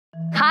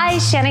Hi,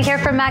 Shanna here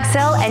from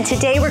Maxill, and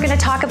today we're going to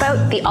talk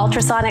about the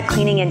ultrasonic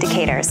cleaning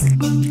indicators.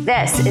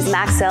 This is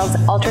Maxill's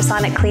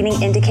Ultrasonic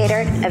Cleaning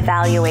Indicator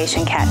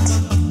Evaluation Kit.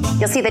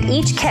 You'll see that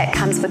each kit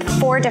comes with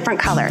 4 different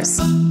colors: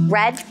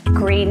 red,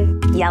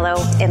 green, yellow,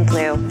 and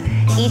blue.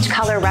 Each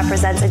color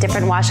represents a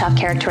different wash-off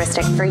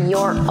characteristic for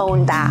your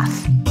own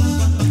bath.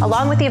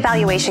 Along with the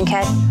evaluation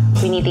kit,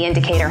 we need the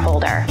indicator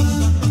holder.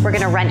 We're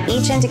going to run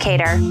each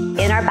indicator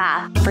in our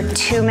bath for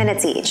 2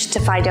 minutes each to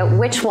find out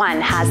which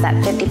one has that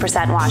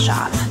 50% wash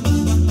off.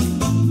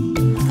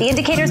 The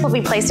indicators will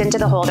be placed into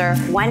the holder,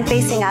 one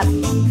facing up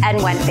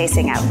and one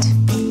facing out.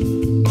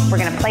 We're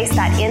going to place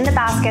that in the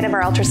basket of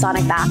our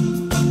ultrasonic bath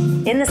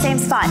in the same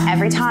spot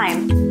every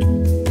time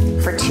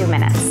for 2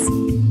 minutes.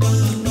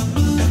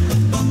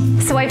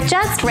 So I've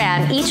just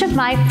ran each of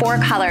my 4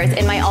 colors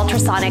in my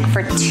ultrasonic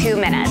for 2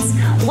 minutes.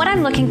 What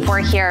I'm looking for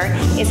here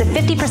is a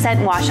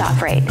 50%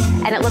 wash-off rate,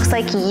 and it looks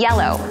like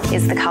yellow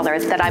is the color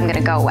that I'm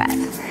gonna go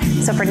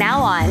with. So for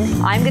now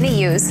on, I'm gonna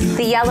use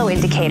the yellow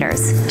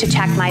indicators to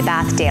check my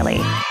bath daily.